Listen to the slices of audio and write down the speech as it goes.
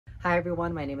Hi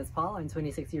everyone, my name is Paul. I'm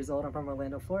 26 years old. I'm from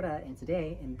Orlando, Florida, and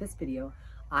today in this video,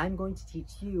 I'm going to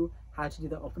teach you how to do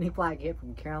the opening flag hit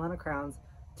from Carolina Crown's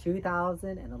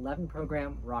 2011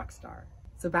 program Rockstar.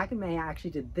 So back in May, I actually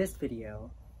did this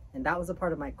video, and that was a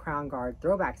part of my Crown Guard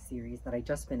throwback series that I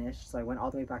just finished. So I went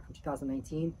all the way back from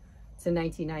 2019 to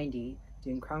 1990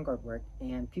 doing Crown Guard work,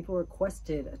 and people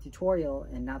requested a tutorial,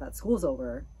 and now that school's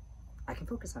over, I can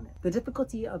focus on it. The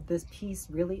difficulty of this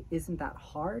piece really isn't that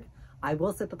hard. I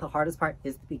will say that the hardest part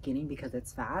is the beginning because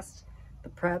it's fast. The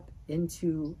prep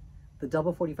into the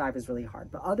double 45 is really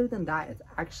hard, but other than that, it's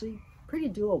actually pretty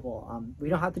doable. We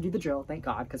don't have to do the drill, thank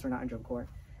God, because we're not in drum corps,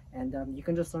 and you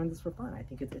can just learn this for fun. I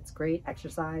think it's great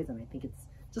exercise, and I think it's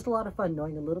just a lot of fun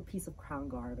knowing a little piece of Crown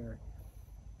Guard or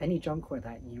any drum corps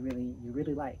that you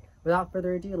really like. Without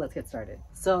further ado, let's get started.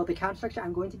 So the count structure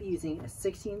I'm going to be using is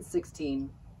 16, 16,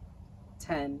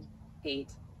 10,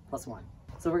 8, plus 1.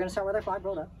 So we're going to start with our flag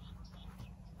rolled up.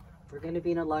 We're going to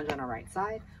be in a lunge on our right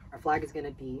side. Our flag is going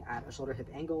to be at a shoulder hip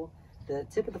angle. The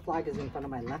tip of the flag is in front of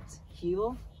my left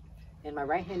heel, and my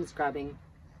right hand is grabbing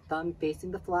thumb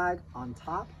facing the flag on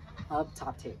top of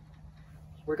top tape.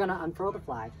 We're going to unfurl the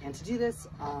flag, and to do this,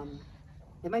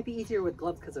 it might be easier with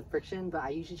gloves because of friction, but I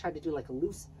usually try to do like a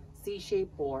loose C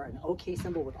shape or an OK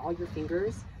symbol with all your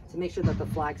fingers to make sure that the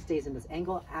flag stays in this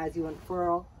angle as you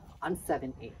unfurl on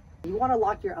 7/8. You want to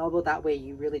lock your elbow, that way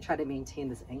you really try to maintain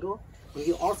this angle. And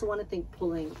you also want to think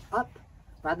pulling up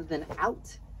rather than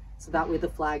out, so that way the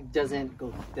flag doesn't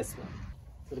go this way.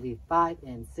 So it'll be 5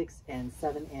 and 6 and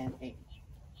 7 and 8.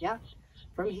 Yeah?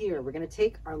 From here, we're going to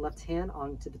take our left hand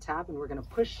onto the tab and we're going to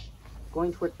push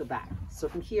going towards the back. So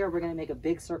from here, we're going to make a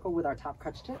big circle with our top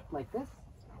crutch tip like this.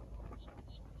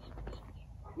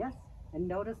 Yes? And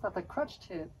notice that the crutch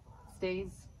tip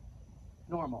stays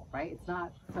normal, right? It's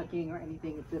not sucking or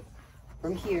anything. It's just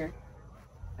from here,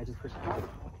 I just push it up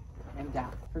and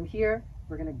down. From here,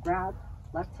 we're going to grab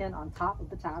left hand on top of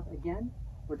the tab again.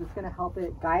 We're just going to help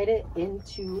it guide it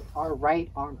into our right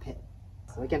armpit.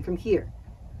 So again, from here,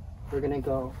 we're going to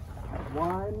go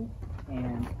 1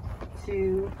 and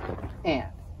 2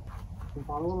 and. You can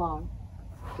follow along.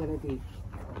 It's going to be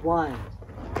 1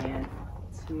 and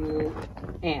 2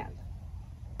 and.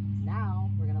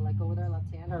 Now we're going to let go with our left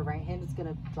hand. Our right hand is going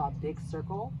to draw a big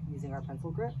circle using our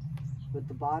pencil grip with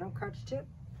the bottom crutch tip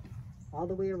all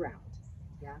the way around.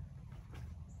 Yeah.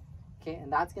 Okay,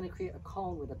 and that's going to create a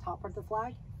cone with the top part of the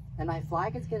flag, and my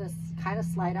flag is going to kind of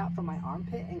slide out from my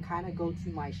armpit and kind of go to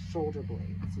my shoulder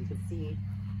blade, so you can see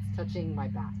it's touching my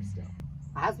back still.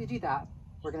 As we do that,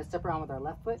 we're going to step around with our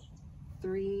left foot,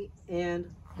 3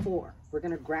 and 4. We're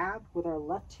going to grab with our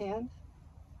left hand.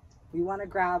 We want to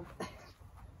grab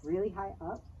really high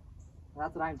up.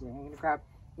 That's what I'm doing. I'm going to grab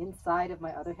inside of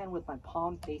my other hand with my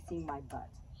palm facing my butt.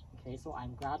 Okay, so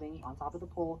I'm grabbing on top of the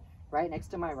pole right next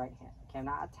to my right hand. Okay, I'm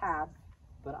not a tab,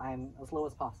 but I'm as low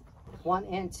as possible. 1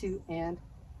 and 2 and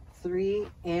 3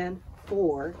 and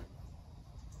 4.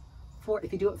 4.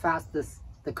 If you do it fast,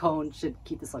 the cone should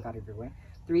keep the slug out of your way.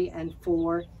 3 and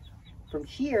 4. From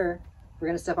here, we're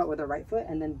going to step out with our right foot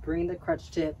and then bring the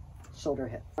crutch tip shoulder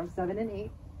hip. From 7 and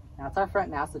 8. That's our front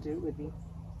now, so do it with me.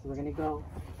 So we're going to go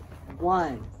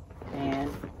 1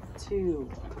 and 2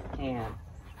 and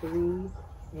 3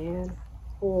 and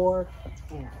 4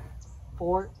 and.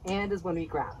 4 and is when we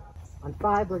grab. On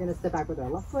 5, we're going to step back with our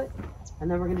left foot, and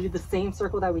then we're going to do the same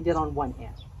circle that we did on 1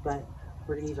 and, but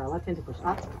we're going to use our left hand to push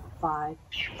up. 5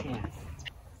 and.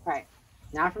 All right,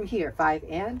 now from here, 5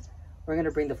 and, we're going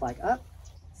to bring the flag up.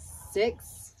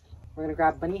 6, we're going to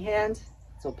grab bunny hand,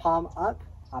 so palm up,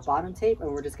 bottom tape,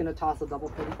 and we're just going to toss a double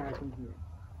 45 from here.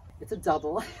 It's a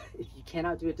double. If you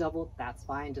cannot do a double, that's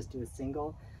fine, just do a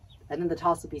single. And then the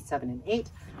toss will be 7 and 8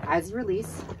 as you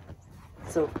release.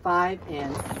 So 5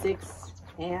 and 6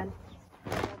 and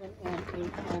 7 and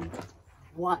 8 and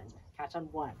 1. Catch on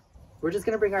 1. We're just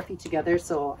going to bring our feet together.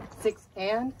 So 6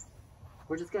 and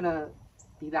we're just going to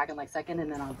be back in like second,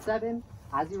 and then on 7,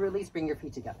 as you release, bring your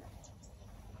feet together.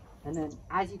 And then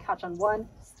as you catch on 1,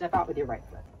 step out with your right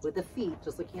foot. With the feet,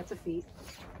 just looking at the feet.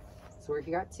 So we're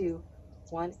here at 2.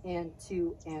 1 and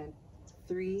 2 and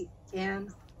 3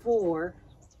 and 4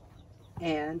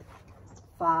 and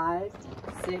 5,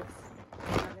 6,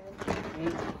 7,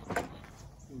 8,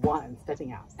 1.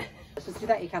 Stepping out. Let's just do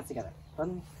that 8 counts together.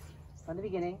 From the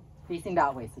beginning, facing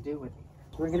that way, so do it with me.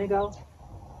 So we're going to go.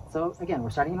 So again, we're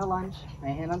starting in a lunge,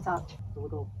 right hand on top. So we'll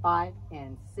go 5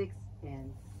 and 6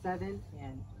 and 7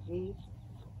 and 8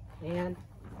 and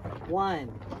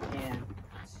 1 and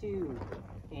 2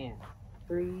 and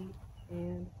 3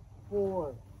 and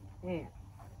 4 and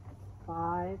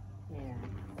 5 and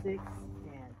 6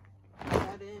 and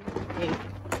 7, 8,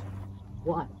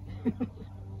 1.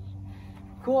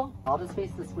 Cool. I'll just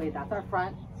face this way. That's our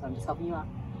front, so I'm just helping you out.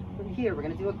 From here, we're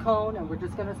gonna do a cone, and we're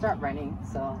just gonna start running,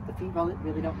 so the feet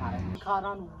really don't matter. Caught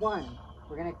on 1,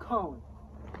 we're gonna cone,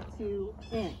 2,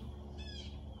 in.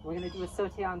 We're gonna do a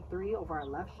saute on 3 over our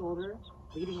left shoulder,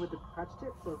 leading with the crutch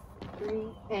tip, so 3,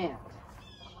 and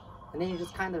then you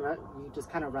just kind of run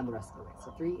the rest of the way.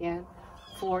 So 3, and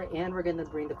 4, and we're gonna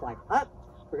bring the flag up.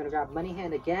 We're gonna grab money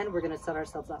hand again. We're gonna set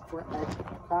ourselves up for a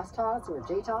cross toss or a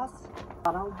J toss.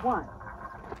 Caught on 1,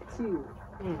 2,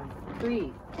 and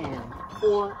 3, and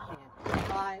 4, and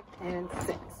 5, and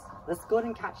 6. Let's go ahead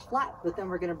and catch flat, but then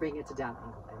we're gonna bring it to down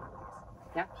angle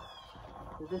anyways. Yeah?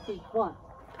 So this is 1,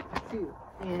 2,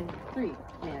 and 3,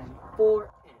 and 4,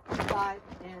 and 5,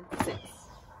 and 6.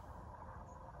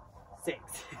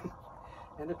 6.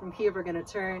 And then from here, we're gonna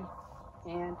turn,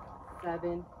 and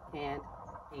 7, and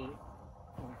 8.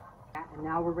 And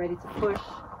now we're ready to push,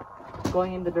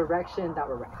 going in the direction that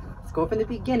we're ready. Let's go from the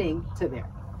beginning to there.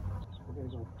 We're gonna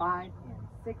go 5, and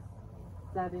 6,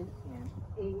 7, and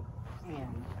 8,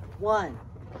 and 1,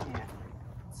 and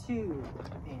 2,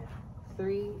 and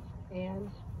 3,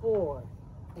 and 4,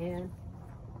 and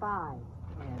 5,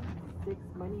 and 6,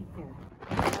 money hand,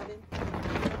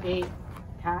 7, 8,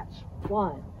 catch,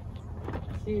 1,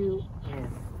 2,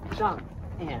 and jump,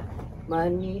 and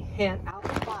money hand out,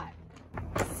 5,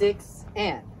 6,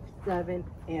 and 7,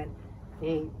 and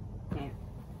 8, and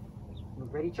we're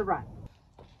ready to run.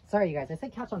 Sorry you guys, I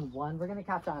said catch on 1. We're gonna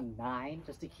catch on 9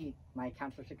 just to keep my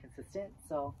count motion consistent.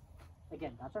 So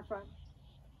again, that's our front.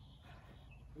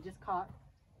 We just caught,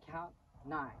 count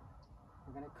 9.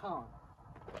 We're gonna cone,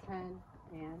 10,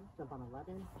 and jump on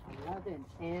 11, 11,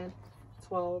 and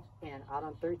 12, and out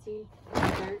on 13,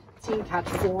 13, catch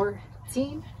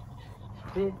 14,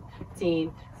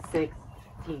 15,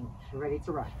 16. We're ready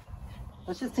to run.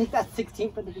 Let's just take that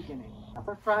 16 from the beginning. That's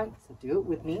our front, so do it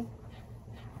with me.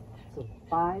 So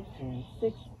 5, and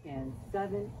 6, and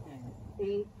 7, and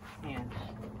 8, and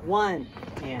 1,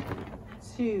 and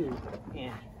 2,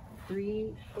 and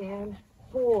 3, and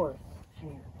 4,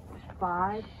 and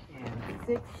 5, and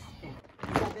 6, and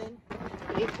 7,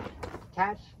 8,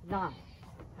 catch 9,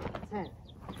 10,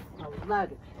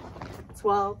 11,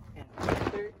 12, and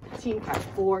 13, catch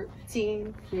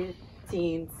 14,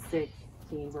 15, 16.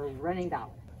 We're running that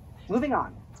way. Moving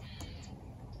on.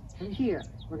 From here,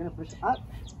 we're gonna push up,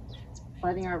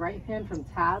 sliding our right hand from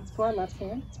tab to our left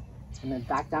hand, and then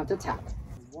back down to tab.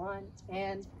 1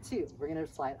 and 2. We're gonna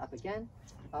slide up again,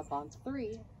 up on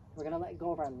 3. We're gonna let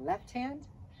go of our left hand.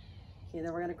 Okay,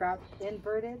 then we're gonna grab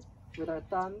inverted with our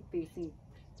thumb facing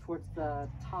towards the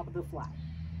top of the flag.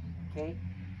 Okay,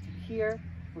 here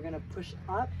we're gonna push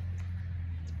up,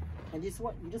 and you just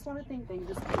want to think that you're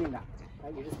just doing that,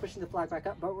 right? You're just pushing the flag back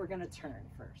up, but we're gonna turn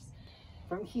first.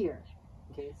 From here,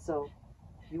 okay, so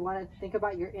you want to think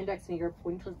about your index finger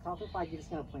pointing towards the top of the flag. You're just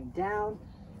gonna point down,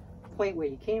 point where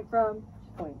you came from,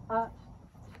 point up,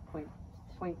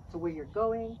 point to where you're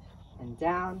going, and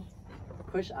down,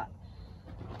 push up.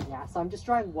 Yeah, so I'm just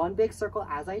drawing one big circle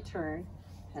as I turn,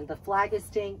 and the flag is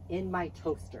staying in my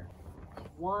toaster.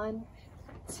 1,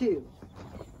 2,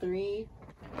 3,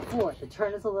 4. The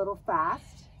turn is a little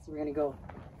fast, so we're gonna go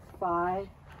 5,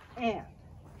 and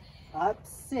up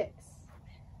 6,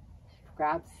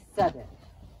 grab 7.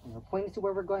 And we're pointing to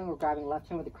where we're going. We're grabbing left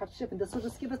hand with the crutch tip, and this will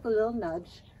just give us a little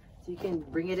nudge, so you can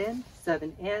bring it in.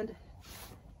 7 and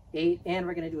 8, and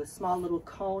we're gonna do a small little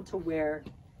cone to where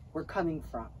we're coming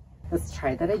from. Let's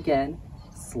try that again,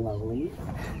 slowly.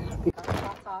 We got the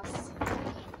hot toss,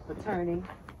 the turning.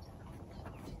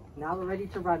 Now we're ready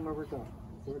to run where we're going.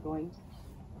 So we're going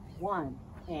 1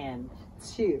 and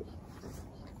 2,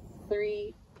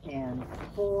 3 and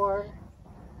 4,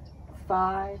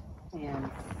 5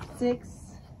 and 6,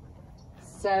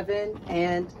 7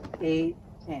 and 8,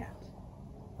 and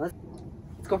let's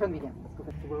go from the beginning. Let's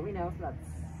go from where we know. So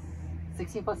that's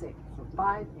 16 plus 8. So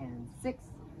 5 and 6,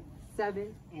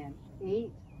 7 and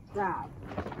 8. Grab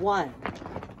 1,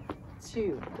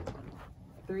 2,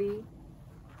 3,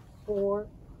 4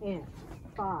 and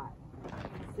 5,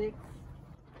 6,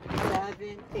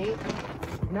 7, 8,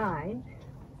 9,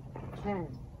 10,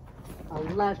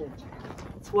 11,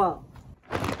 12,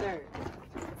 13,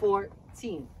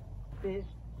 14,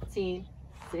 15,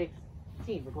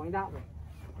 16. We're going that way.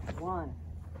 1,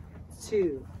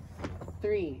 2,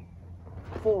 3,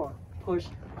 4. Push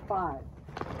 5,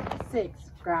 6.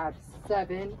 Grab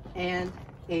 7 and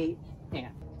 8 and.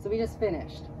 So we just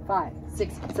finished 5,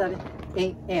 6, 7,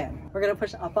 8 and. We're gonna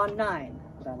push up on 9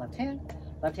 with our left hand.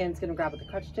 Left hand's gonna grab with the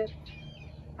crutch tip.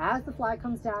 As the flag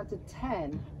comes down to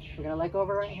 10, we're gonna let go of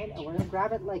our right hand and we're gonna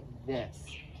grab it like this.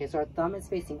 Okay, so our thumb is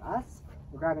facing us.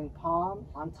 We're grabbing palm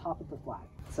on top of the flag.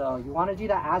 So you want to do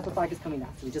that as the flag is coming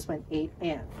down. So we just went 8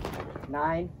 and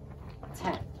 9,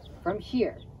 10. From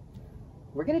here,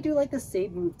 we're going to do like the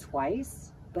same move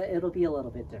twice, but it'll be a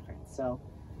little bit different. So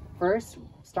first,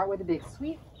 start with a big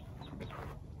sweep,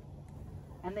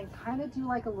 and then kind of do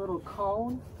like a little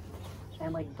cone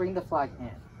and like bring the flag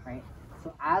in, right?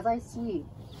 So as I sweep,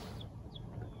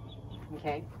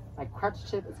 okay, my crutch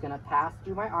tip is going to pass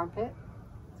through my armpit.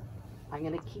 I'm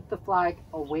going to keep the flag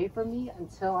away from me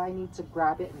until I need to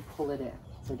grab it and pull it in.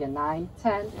 So again, 9,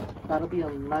 10, that'll be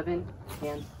 11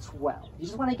 and 12. You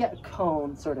just want to get a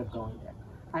cone sort of going there.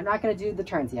 I'm not going to do the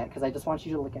turns yet because I just want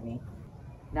you to look at me.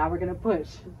 Now we're going to push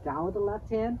down with the left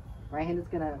hand. Right hand is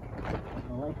going to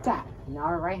go like that. Now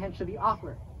our right hand should be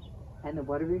awkward. And then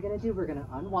what are we going to do? We're going to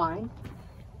unwind.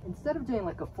 Instead of doing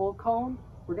like a full cone,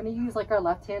 we're going to use like our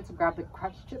left hand to grab the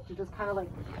crutch tip to just kind of like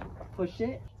push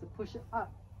it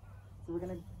up. So we're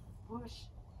going to push,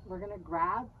 we're going to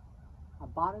grab a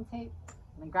bottom tape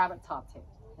and then grab a top tape.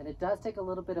 And it does take a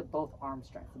little bit of both arm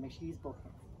strength, so make sure you use both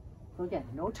hands. So again,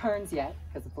 no turns yet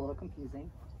because it's a little confusing.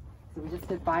 So we just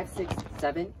did 5, 6,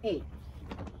 7, 8,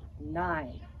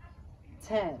 9,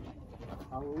 10,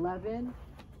 11,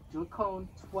 do a cone,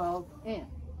 12 in,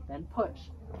 then push,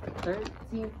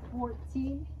 13,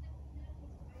 14,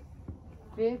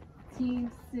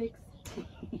 15,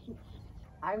 16.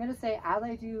 I'm going to say as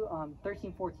I do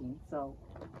 13, 14, so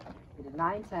we did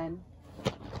 9, 10,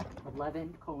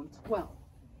 11, cone, 12.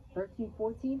 13,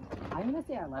 14, I'm going to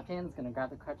say our left hand is going to grab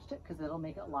the crutch tip because it'll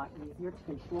make it a lot easier to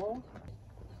control.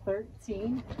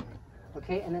 13,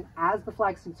 okay, and then as the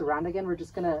flag sweeps around again, we're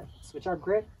just going to switch our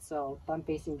grip, so thumb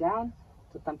facing down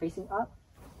to thumb facing up.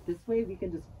 This way we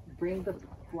can just bring the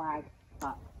flag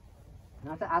up.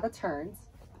 Not to add the turns.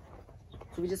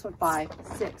 So we just went 5,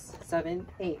 6, 7,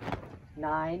 8,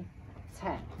 9,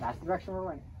 10. That's the direction we're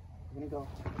running. We're going to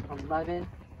go 11,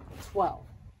 12.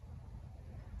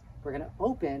 We're going to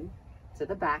open to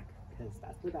the back, because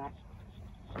that's the back.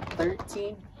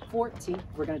 13, 14.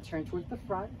 We're going to turn towards the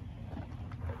front.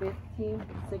 15,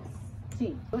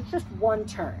 16. So it's just one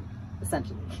turn,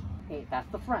 essentially. 8,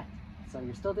 that's the front. So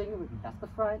you're still doing it with me. That's the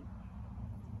front.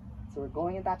 So we're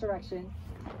going in that direction.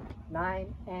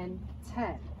 9 and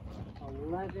 10.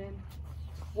 11,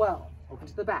 12. Open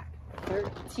to the back.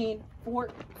 13,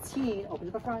 14. Open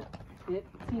to the front.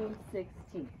 15,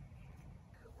 16.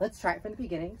 Let's try it from the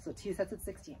beginning. So 2 sets of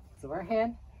 16. So our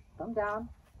hand, thumb down,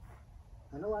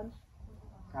 on the lunge,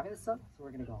 grabbing this up. So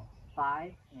we're going to go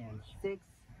 5 and 6,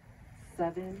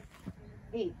 7,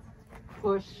 8.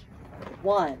 Push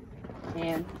 1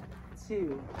 and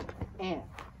 2 and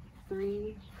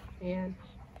 3 and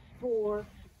 4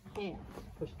 and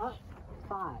push up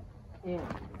 5 and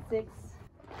 6,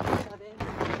 7,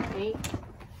 8,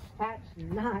 catch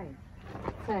 9,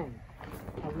 10,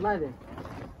 11,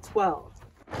 12.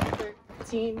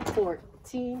 13,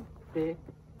 14,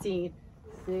 15,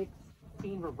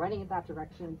 16. We're running in that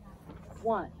direction.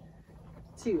 1,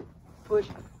 2, push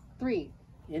 3,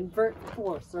 invert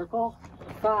 4, circle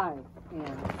 5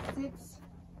 and 6,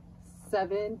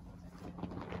 7,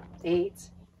 8,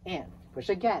 and push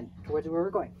again towards where we're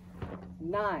going.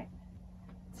 9,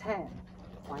 10,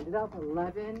 wind it up.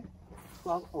 11,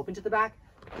 12, open to the back.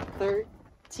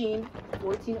 13,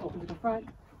 14, open to the front.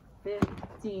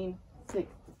 15, 16.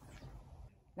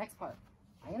 Next part,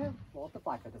 I'm going to roll up the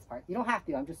flag for this part. You don't have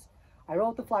to, I roll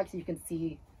up the flag so you can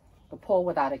see the pole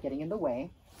without it getting in the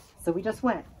way. So we just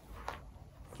went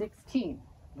 16.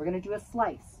 We're going to do a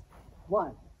slice.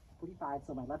 1, 45,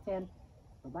 so my left hand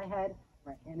with my head,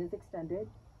 right hand is extended.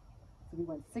 So we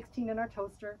went 16 in our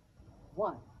toaster.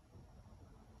 1.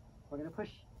 We're going to push,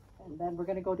 and then we're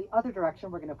going to go the other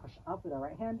direction. We're going to push up with our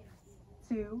right hand.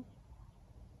 2.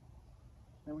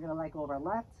 Then we're going to let go of our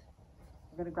left.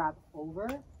 We're going to grab over.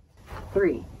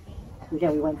 3.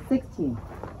 Again, we went 16.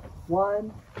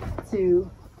 1,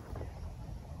 2,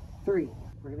 3.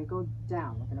 We're going to go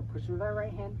down. We're going to push with our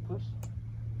right hand. Push.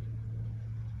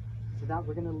 So that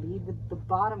we're going to lead with the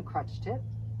bottom crutch tip.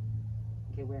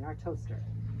 Okay, we're in our toaster.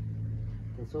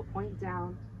 This will point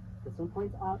down. This one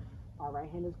points up. Our right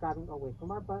hand is grabbing away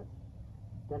from our butt.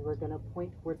 Then we're going to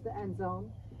point towards the end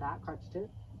zone with that crutch tip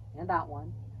and that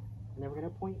one. And then we're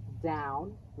going to point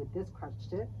down with this crutch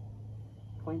tip.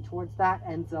 Point towards that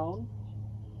end zone.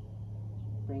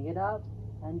 Bring it up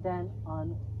and then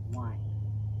unwind.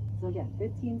 So again,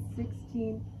 15,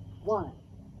 16, 1,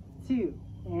 2,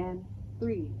 and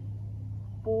 3,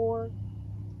 4,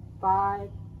 5,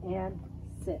 and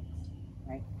 6,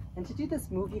 right? And to do this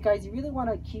move, you guys, you really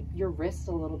want to keep your wrists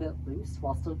a little bit loose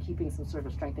while still keeping some sort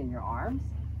of strength in your arms,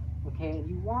 okay? And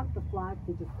you want the flag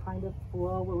to just kind of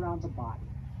flow around the body.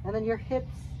 And then your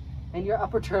hips and your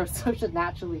upper torso should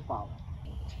naturally follow.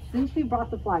 Since we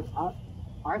brought the flag up,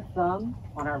 our thumb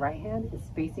on our right hand is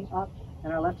facing up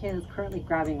and our left hand is currently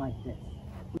grabbing like this.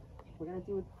 We're gonna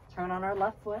do a turn on our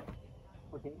left foot.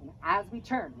 Okay, and as we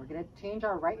turn, we're gonna change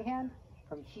our right hand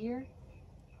from here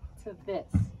to this.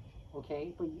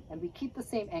 Okay, and we keep the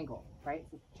same angle, right?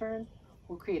 So turn,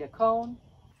 we'll create a cone,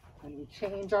 and we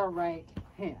change our right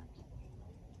hand.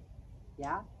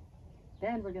 Yeah?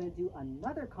 Then we're gonna do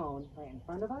another cone right in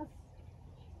front of us.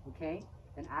 Okay?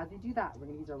 And as we do that, we're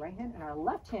gonna use our right hand, and our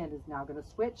left hand is now gonna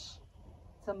switch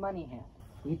to money hand.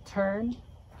 We turn,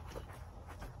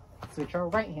 switch our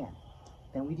right hand.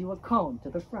 Then we do a cone to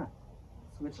the front.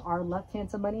 Switch our left hand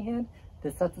to money hand.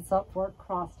 This sets us up for a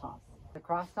cross toss. The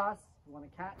cross toss, you want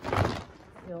to catch,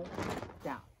 tilt,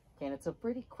 down. Okay, and it's a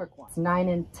pretty quick one. It's 9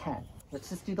 and 10. Let's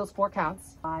just do those 4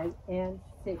 counts. 5 and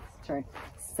 6, turn.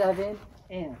 7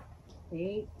 and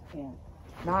 8 and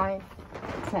 9,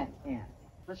 10 and.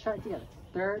 Let's try it together.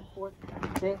 3rd, 4th,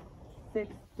 5th,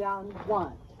 6th, down,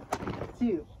 1,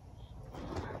 2,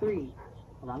 3,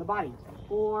 around the body.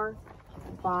 4,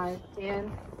 5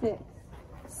 and 6,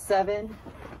 7,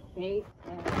 8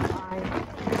 and 9,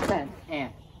 10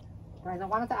 and. Guys, I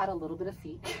wanted to add a little bit of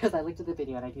feet because I looked at the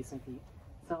video and I do some feet.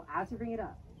 So as you bring it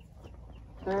up,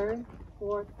 3rd,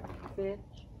 4th, 5th,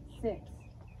 6th,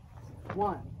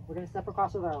 1. We're going to step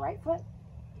across with our right foot.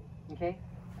 Okay?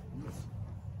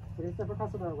 We're going to step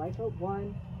across with our right foot.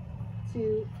 1,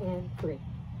 2, and 3.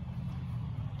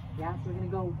 Yeah, so we're going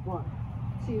to go 1,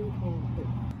 2, and 3.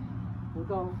 We'll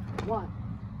go 1,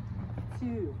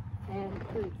 2, and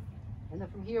 3. And then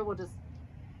from here, we'll just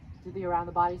do the around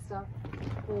the body stuff.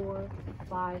 4,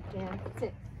 5, and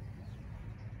 6.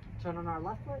 Turn on our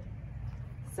left foot.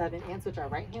 7, and switch our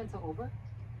right hand to over.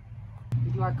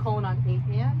 We do our cone on 8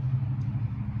 and.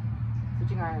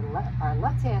 Switching our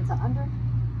left hand to under.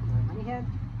 Our money hand.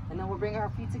 And then we'll bring our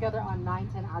feet together on 9,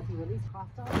 10 as we release. Cross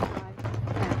off,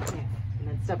 5, 10, and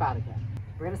then step out again.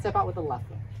 We're going to step out with the left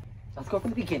foot. Let's go from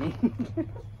the beginning.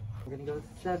 We're going to go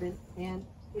 7 and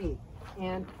 8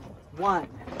 and 1,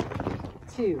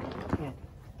 2 and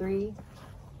 3,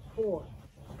 4,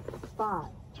 5,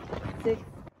 6,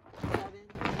 7,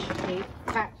 8,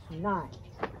 catch, 9,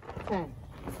 10,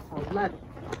 11,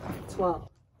 12,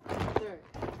 13,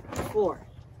 14,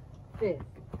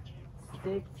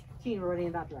 15, 16. We're running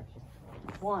in that direction.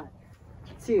 1,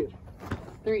 2,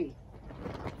 3,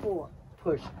 4,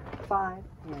 push, 5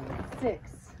 and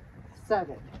 6,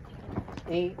 7,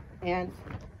 8 and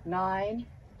 9,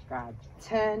 grab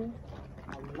 10,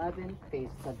 11, face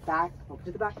the back, open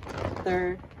to the back,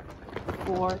 3rd,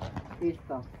 4th, face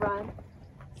the front,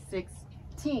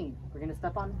 16. We're going to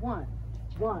step on 1,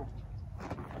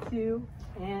 2,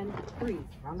 and 3,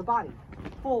 around the body,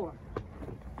 4,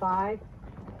 5,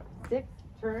 6,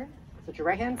 turn, switch your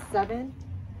right hand, 7,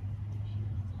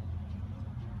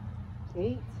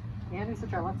 8, and we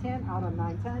switch our left hand out on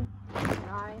 9, 10,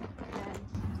 9,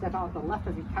 10, step out with the left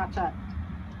as we catch that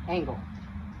angle.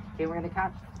 Okay, we're going to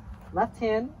catch left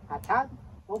hand at tab,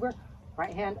 over,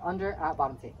 right hand under at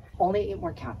bottom tape. Only 8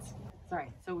 more counts. Sorry,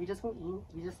 so we just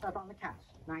start on the catch,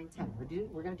 9, 10.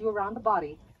 We're going to do around the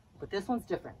body, but this one's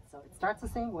different. So it starts the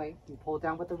same way. We pull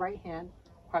down with the right hand,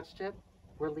 crutch tip,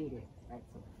 we're leading, right?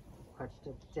 So crutch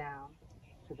tip down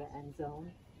to the end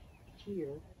zone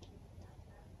here.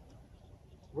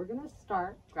 We're going to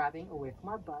start grabbing away from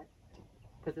our butt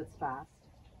because it's fast.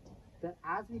 But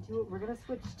as we do it, we're going to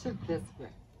switch to this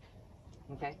grip.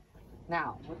 Okay?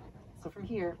 Now, so from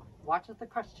here, watch with the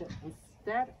crutch tip.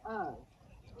 Instead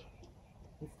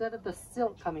of the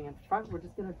silt coming in front, we're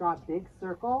just going to draw a big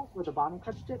circle with the bottom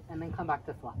crutch tip and then come back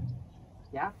to flat.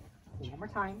 Yeah? So one more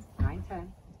time. 9,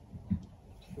 10.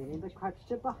 Bringing the crutch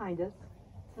tip behind us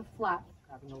to flat,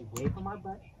 grabbing away from our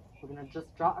butt. We're going to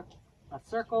just draw a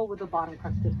circle with the bottom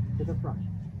crutch tip to the front.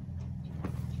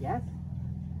 Yes?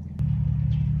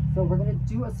 So we're going to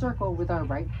do a circle with our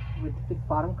with the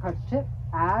bottom crutch tip.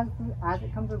 As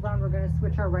it comes around, we're going to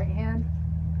switch our right hand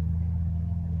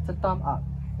to thumb up.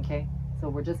 Okay? So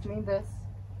we're just doing this,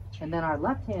 and then our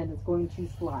left hand is going to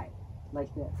slide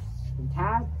like this. From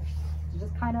tab to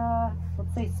just kind of,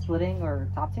 let's say splitting or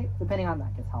top tape, depending on, I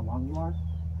guess, how long you are.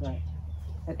 But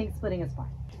I think splitting is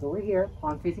fine. So we're here,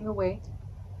 palm facing away.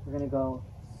 We're going to go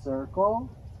circle,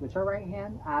 switch our right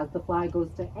hand. As the flag goes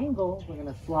to angle, we're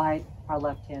going to slide our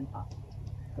left hand up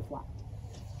the flag.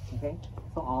 Okay?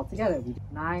 So all together, we do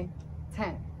 9,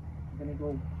 10. We're going to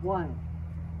go 1,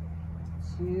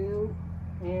 2,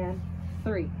 and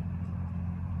 3.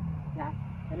 Yeah,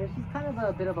 and it's just kind of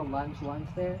a bit of a lunge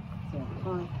there.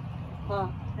 So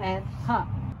and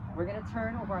We're gonna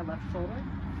turn over our left shoulder,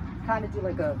 kind of do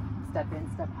like a step in,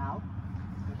 step out.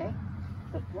 okay?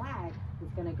 The flag is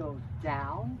gonna go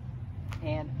down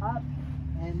and up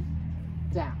and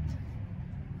down,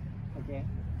 okay?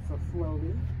 So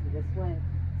slowly, we just went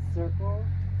circle,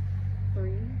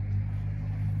 3,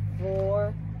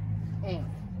 4, and.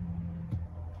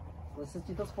 So let's just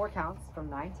do those 4 counts from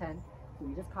 9, 10. So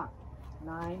we just caught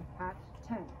 9, catch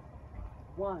 10.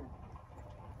 1,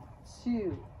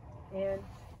 2, and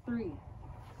 3,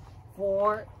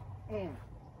 4, and.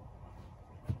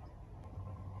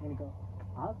 I'm gonna go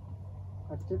up,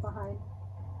 touch it behind,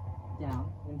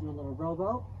 down, and do a little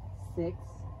rowboat, 6,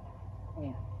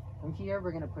 and. From here,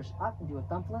 we're gonna push up and do a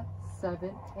thumb flip,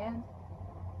 7,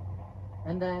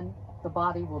 and then the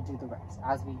body will do the rest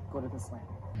as we go to the slam.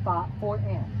 4,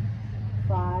 and.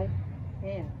 5,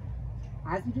 and.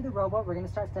 As we do the rowboat, we're gonna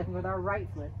start stepping with our right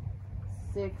foot,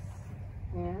 6,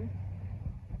 and.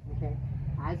 Okay.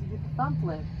 As you do the thumb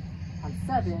flip on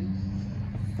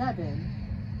 7, 7.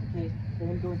 Okay. We're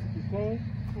gonna go into PK,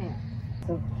 and.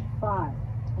 So 5,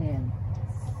 and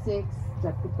 6.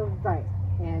 Step with the right,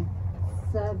 and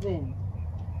 7,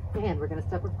 and we're gonna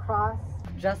step across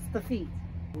just the feet.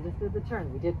 We just did the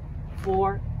turn. We did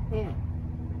 4, and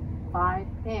 5,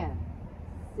 and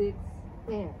 6,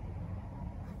 and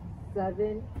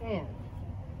 7, and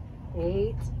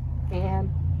 8, and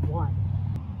 1,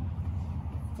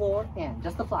 4, and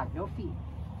just the flag, no feet.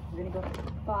 We're gonna go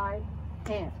 5,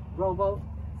 and rowboat,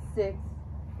 6,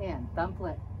 and thumb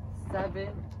flip, 7,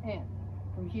 and.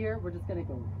 From here, we're just gonna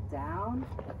go down,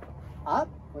 up.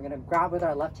 We're gonna grab with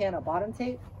our left hand a bottom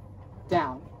tape,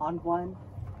 down on 1.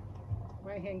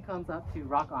 Right hand comes up to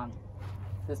rock on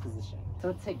this position.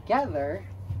 So together,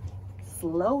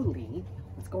 slowly,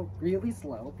 let's go really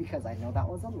slow because I know that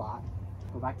was a lot.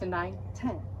 Go back to 9,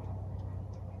 10.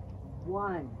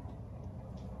 1,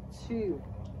 2,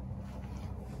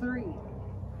 3,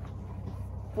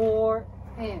 4,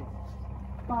 and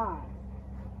 5,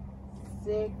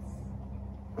 6,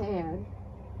 and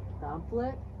thumb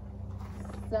flip,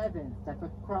 7, step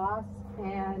across,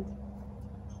 and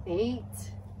 8,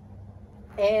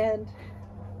 and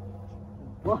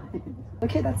 1.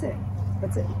 Okay, that's it.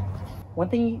 That's it. One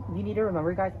thing you need to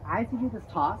remember, guys, as you do this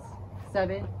toss,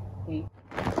 7, 8,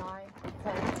 9,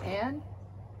 10, and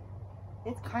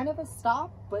it's kind of a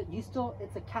stop, but you still,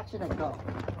 it's a catch and a go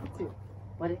too.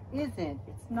 But it isn't,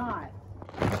 it's not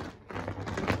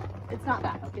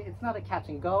that, okay? It's not a catch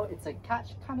and go, it's a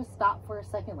catch, kind of stop for a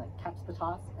second, like catch the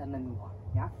toss and then move on,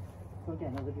 yeah? So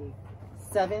again, it would be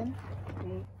 7,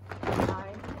 8,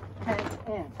 9, 10,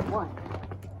 and 1.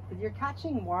 If you're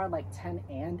catching more like 10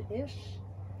 and-ish,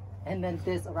 and then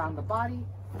this around the body,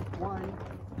 1,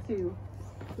 2,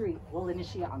 3, we'll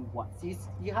initiate on 1. So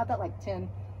you have that like 10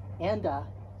 and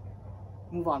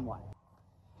move on 1.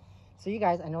 So you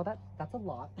guys, I know that's a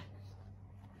lot.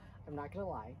 I'm not gonna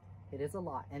lie, it is a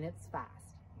lot and it's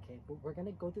fast, okay? But we're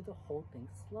gonna go through the whole thing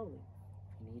slowly.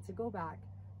 If you need to go back,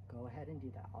 go ahead and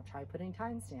do that. I'll try putting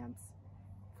timestamps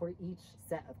for each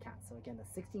set of counts. So again, the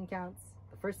 16 counts,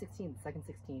 the first 16, the second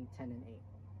 16, 10, and 8,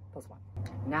 plus 1.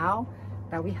 Now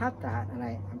that we have that, and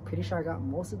I'm pretty sure I got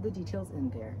most of the details in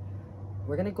there,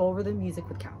 we're gonna go over the music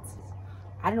with counts.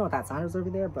 I don't know what that sound is over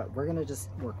there, but we're gonna just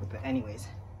work with it anyways.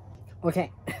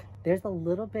 Okay, there's a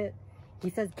little bit, he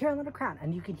says Carolina Crown,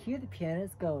 and you can hear the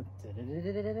pianist go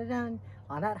da-da-da-da-da-da-dun.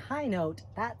 On that high note,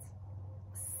 that's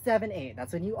 7, 8.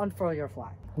 That's when you unfurl your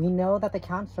flag. We know that the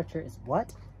count structure is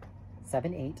what?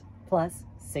 7, 8 plus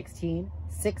 16,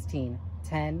 16,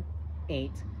 10,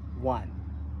 8, 1.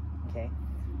 Okay,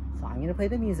 so I'm gonna play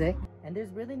the music, and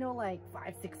there's really no like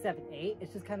 5, 6, 7, 8.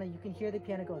 It's just kind of, you can hear the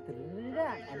piano go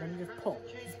da-da-da-da-da, and then you just pull,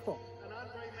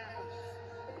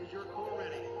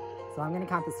 So I'm gonna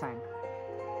count this time.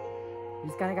 You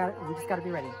just gotta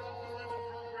be ready.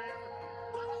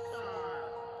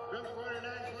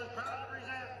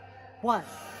 1,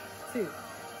 2,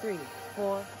 3,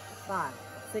 4, 5,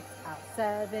 6, out,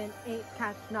 7, 8,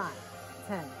 catch 9,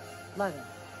 10, 11,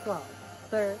 12,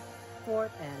 3rd,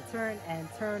 4th, and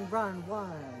turn, run,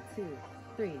 1, 2,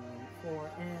 3,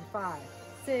 4, and 5,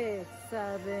 6,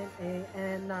 7, 8,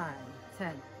 and 9,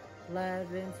 10,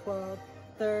 11, 12,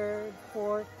 3rd,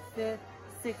 4th, 5th,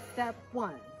 6th step,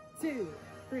 1, 2,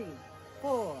 3,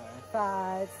 4,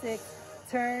 5, 6,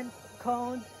 turn,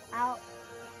 cone, out,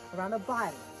 around the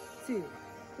body, 2,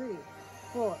 3,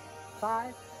 4,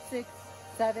 5, 6,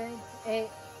 7, 8,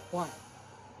 1.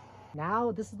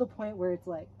 Now this is the point where it's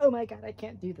like, oh my god, I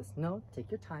can't do this. No, take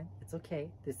your time. It's okay.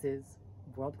 This is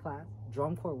world-class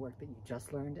drum corps work that you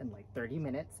just learned in like 30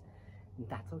 minutes. And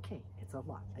that's okay. It's a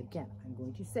lot. Again, I'm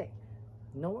going to say,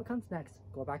 know what comes next.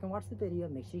 Go back and watch the video.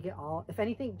 Make sure you get all, if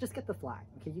anything, just get the flag.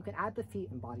 Okay, you can add the feet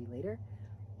and body later.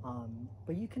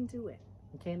 But you can do it.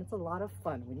 Okay, and it's a lot of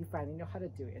fun when you finally know how to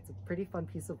do it. It's a pretty fun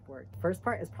piece of work. First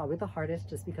part is probably the hardest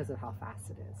just because of how fast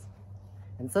it is.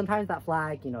 And sometimes that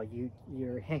flag, you know,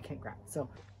 your hand can't grab. So,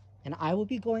 and I will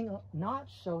be going not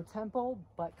show tempo,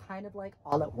 but kind of like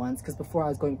all at once, because before I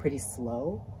was going pretty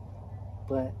slow,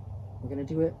 but we're gonna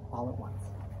do it all at once.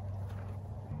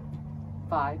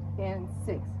 5 and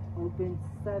 6, open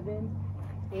 7,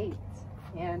 8,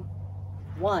 and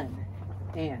 1,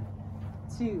 and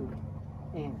 2,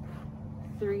 and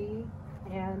 3,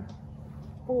 and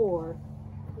 4,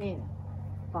 and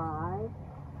 5,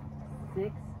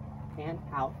 6, and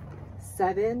out.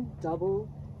 7, double,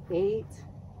 8,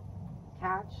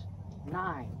 catch,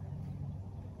 9,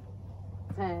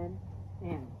 10,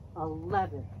 and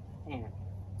 11, and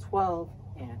 12,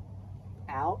 and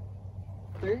out.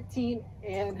 13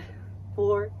 and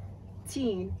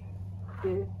 14,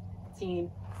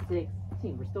 15,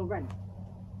 16. We're still running.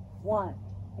 1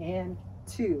 and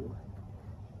 2,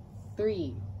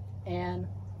 3 and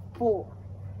 4,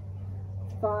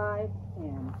 5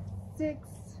 and 6,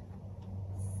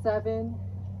 7,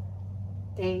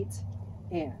 8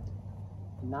 and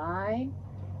 9.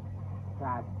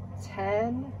 Grab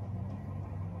 10,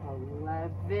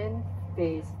 11,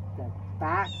 face the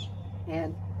back,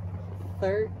 and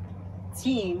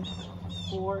 13,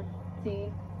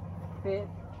 14,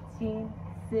 15,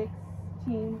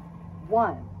 16,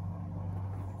 1,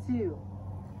 2,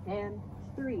 and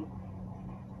 3,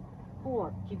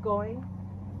 4. Keep going.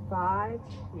 5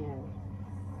 and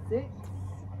 6.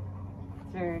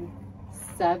 Turn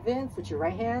 7. Switch your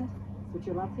right hand. Switch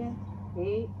your left hand.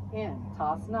 8 and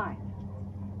toss 9.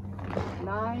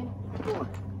 9, 4,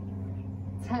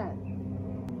 10,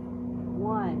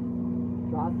 1.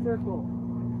 Draw a circle.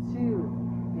 2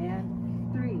 and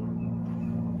 3,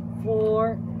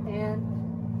 4 and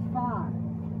 5,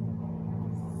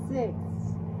 6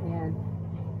 and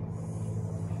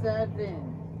 7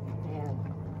 and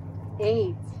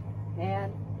 8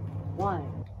 and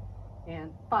 1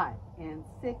 and 5 and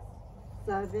 6,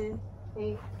 7,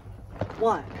 8,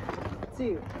 1,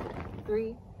 2,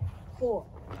 3, 4,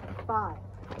 5,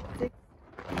 6,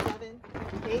 7,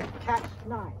 8, catch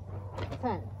 9,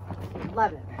 10,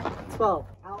 11, 12,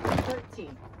 out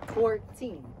 13,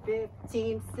 14,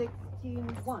 15,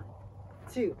 16, 1,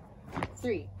 2,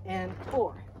 3, and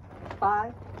 4,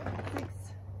 5, 6,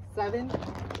 7,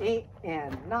 8,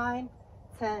 and 9,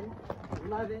 10,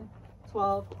 11,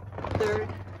 12, 3rd,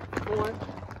 4th,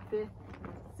 5th,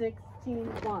 16,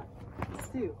 1,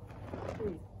 2,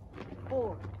 3,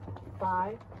 4,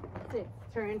 5, 6,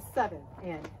 turn 7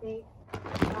 and 8,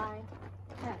 9,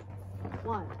 10,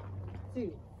 1,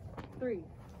 2, 3,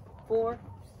 4,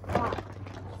 5,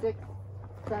 6,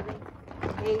 7,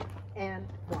 8, and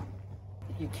 1.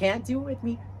 If you can't do it with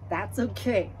me, that's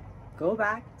okay. Go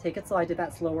back, take it slow. I did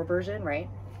that slower version, right?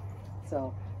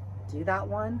 So do that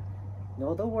one,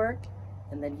 know the work,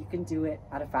 and then you can do it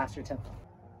at a faster tempo.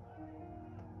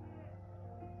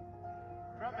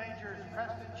 Drum majors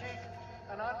Preston Cheek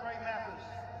and Andre Mathis,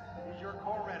 is your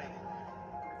corps ready?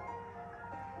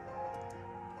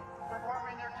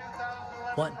 Performing their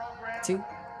 2011 1, program, 2,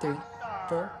 3,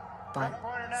 4, 5,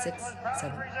 6,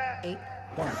 7, 8,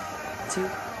 1, 2,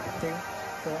 3,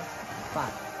 4,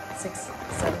 5, 6,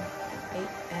 7, 8,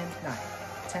 and 9,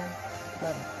 10,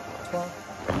 11, 12,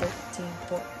 13,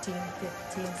 14,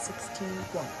 15, 16,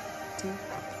 1, 2,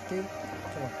 3,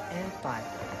 4, and 5,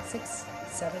 6,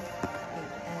 7, 8,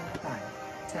 and 9,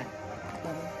 10,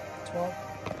 11, 12,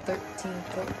 13,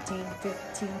 14,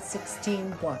 15,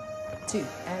 16, 1, 2,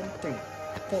 and 3,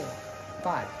 4,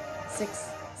 5, 6,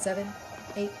 7,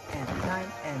 8, and 9,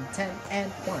 and 10,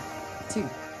 and 1, 2,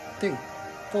 3,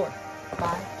 4,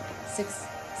 5, 6,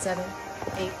 7,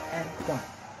 8, and 1.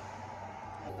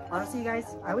 Honestly, you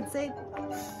guys, I would say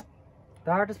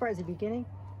the hardest part is the beginning,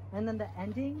 and then the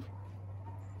ending,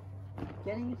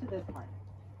 getting into this part,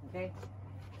 okay?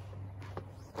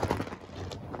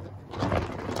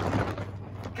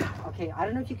 Okay, I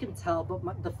don't know if you can tell,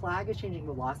 but the flag is changing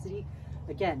velocity.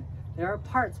 Again, there are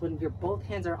parts when both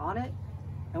hands are on it,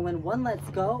 and when one lets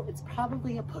go, it's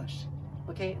probably a push.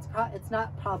 Okay, it's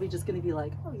not probably just gonna be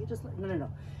like, oh, you just let,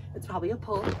 no. It's probably a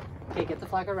pull. Okay, get the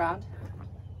flag around.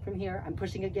 From here, I'm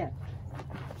pushing again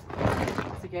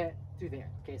to get through there.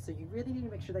 Okay, so you really need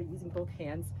to make sure that you're using both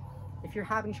hands if you're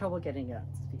having trouble getting it up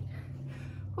to speed.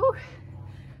 Whew.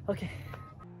 Okay.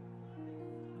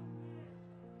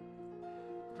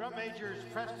 Drum majors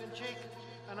Preston Cheek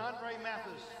and Andre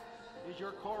Mathis, is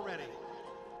your corps ready?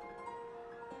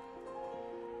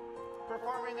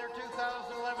 Performing their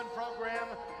 2011 program,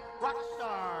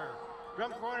 Rockstar.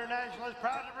 Drum Corps International is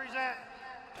proud to present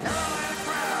Carolina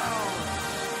Crowd.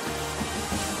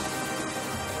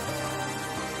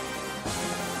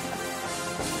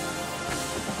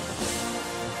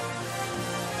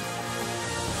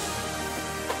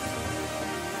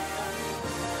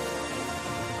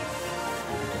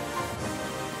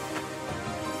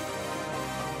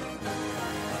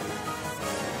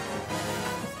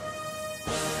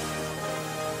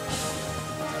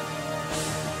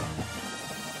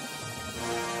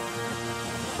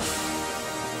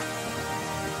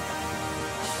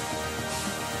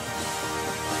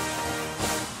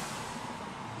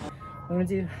 I'm gonna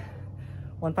do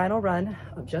one final run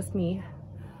of just me.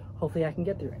 Hopefully I can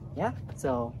get through it, yeah?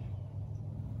 So,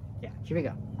 yeah, here we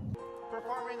go.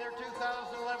 Performing their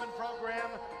 2011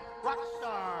 program,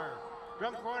 Rockstar.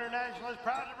 Drum Corps International is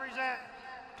proud to present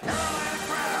Carolina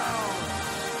Crowd.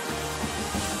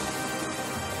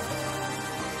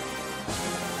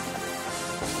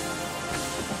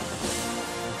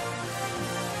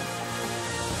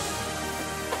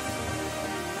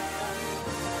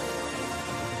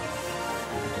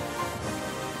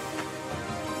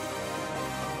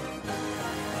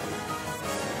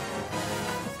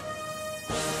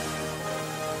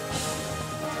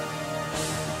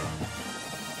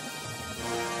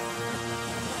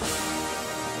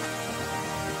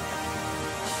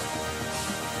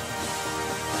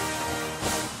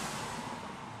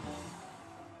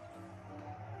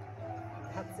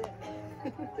 That's it.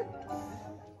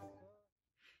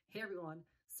 Hey everyone,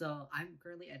 so I'm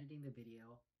currently editing the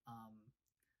video.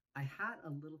 I had a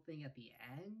little thing at the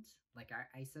end, like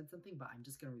I said something, but I'm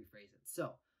just gonna rephrase it.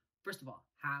 So, first of all,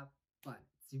 have fun.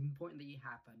 It's important that you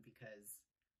have fun because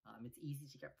it's easy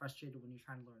to get frustrated when you're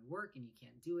trying to learn work and you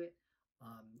can't do it.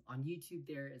 On YouTube,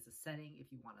 there is a setting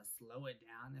if you want to slow it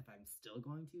down. If I'm still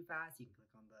going too fast, you can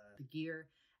click on the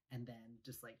gear and then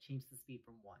just like change the speed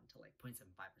from 1 to like 0.75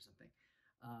 or something.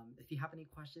 If you have any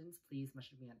questions, please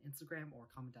message me on Instagram or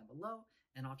comment down below,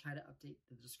 and I'll try to update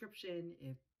the description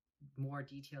if more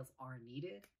details are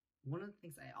needed. One of the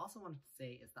things I also wanted to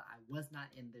say is that I was not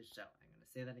in this show. I'm going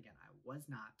to say that again. I was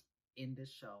not in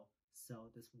this show, so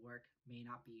this work may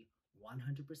not be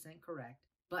 100% correct,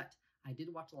 but I did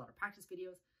watch a lot of practice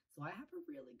videos, so I have a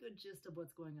really good gist of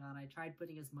what's going on. I tried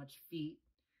putting as much feet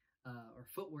or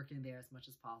footwork in there as much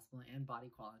as possible and body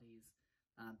qualities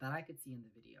that I could see in the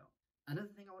video.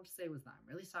 Another thing I want to say was that I'm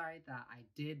really sorry that I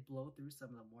did blow through some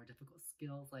of the more difficult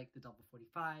skills like the double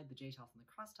 45, the J toss, and the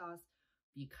cross toss,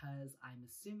 because I'm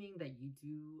assuming that you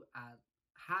do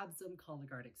have some color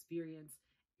guard experience,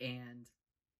 and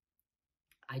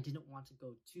I didn't want to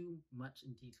go too much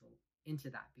in detail into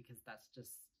that because that's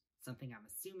just something I'm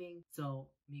assuming.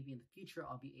 So maybe in the future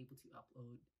I'll be able to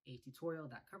upload a tutorial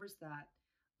that covers that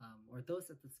or those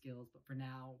sets of skills, but for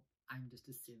now I'm just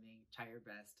assuming try your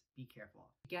best, be careful.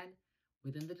 Again,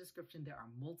 within the description there are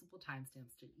multiple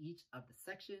timestamps to each of the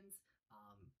sections.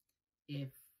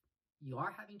 If you are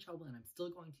having trouble and I'm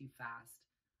still going too fast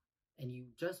and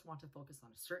you just want to focus on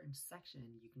a certain section,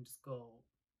 you can just go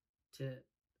to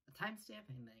a timestamp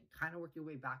and then kind of work your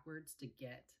way backwards to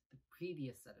get the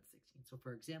previous set of 16. So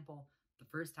for example, the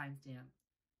first timestamp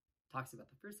talks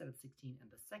about the first set of 16 and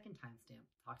the second timestamp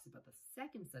talks about the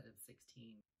second set of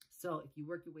 16. So if you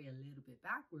work your way a little bit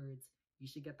backwards, you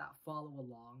should get that follow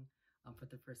along for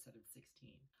the first set of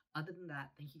 16. Other than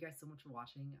that, thank you guys so much for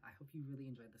watching. I hope you really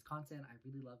enjoyed this content. I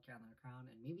really love Carolina Crown,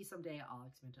 and maybe someday I'll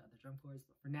expand to other drum corps,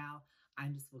 but for now,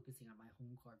 I'm just focusing on my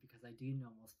home corps because I do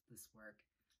know most of this work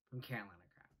from Carolina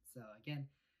Crown. So again,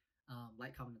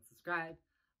 like, comment, and subscribe.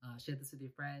 Share this with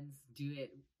your friends. Do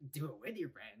it with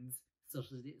your friends.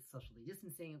 Socially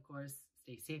distancing, of course.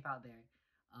 Stay safe out there,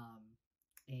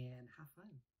 and have fun.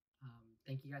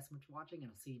 Thank you guys so much for watching, and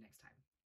I'll see you next time.